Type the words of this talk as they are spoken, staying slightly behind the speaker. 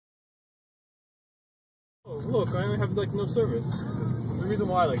Oh, look, I have like no service. The reason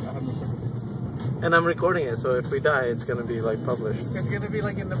why I have no service. And I'm recording it, so if we die, it's gonna be like published. It's gonna be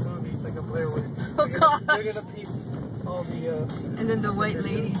like in the movies, like a Blair Witch. Oh God! They're gonna piece all the. And then the white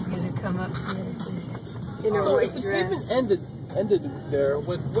lady's gonna come up in her So white if the dress. treatment ended there,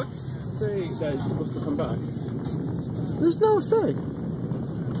 what's to say that it's supposed to come back? There's no say.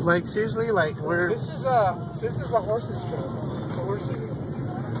 Like seriously, like we're. This is a horse's trail. A horse's.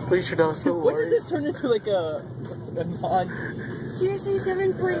 Please, Sherdellah, so When worried. did this turn into like a non? Seriously,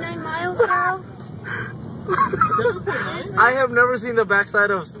 7.9 miles now? 7.9? I have never seen the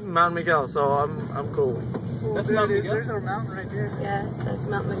backside of Mt Miguel, so I'm cool. Oh, That's Mt Miguel? There's our mountain right there. Yes, that's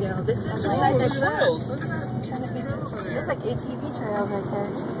Mt Miguel. This is Oh, beside the the trail. trails. Look at that. I'm trying to think. There's like ATV trails right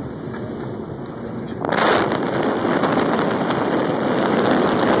there.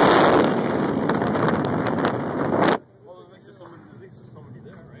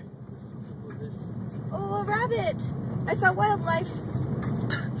 Oh, a rabbit! I saw wildlife.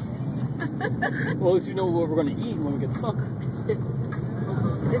 Well, at least you know what we're gonna eat when we get stuck.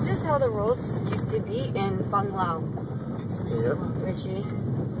 This is how the roads used to be in Banglao, Yep. Richie.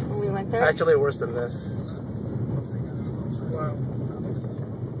 When we went there. Actually, worse than this. Wow.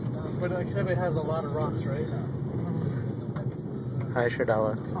 But except it has a lot of rocks, right? Hi,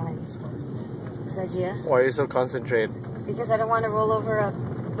 Sherdellah. Hi. Sajia. Why are you so concentrated? Because I don't want to roll over a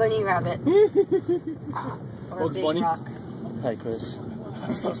bunny rabbit. Or a Bugs big Bunny? rock. Hi, Chris.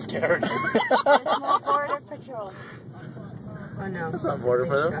 I'm so scared. There's more border patrol. Oh no. That's not border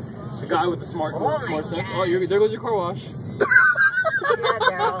for them. It's the guy with the smart sense. God. Oh, there goes your car wash. Yeah,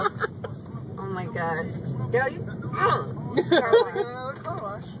 Daryl. Oh my gosh. Daryl, you. Car wash. Car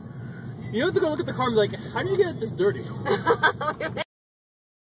wash. You have to go look at the car and be like, how do you get this dirty? We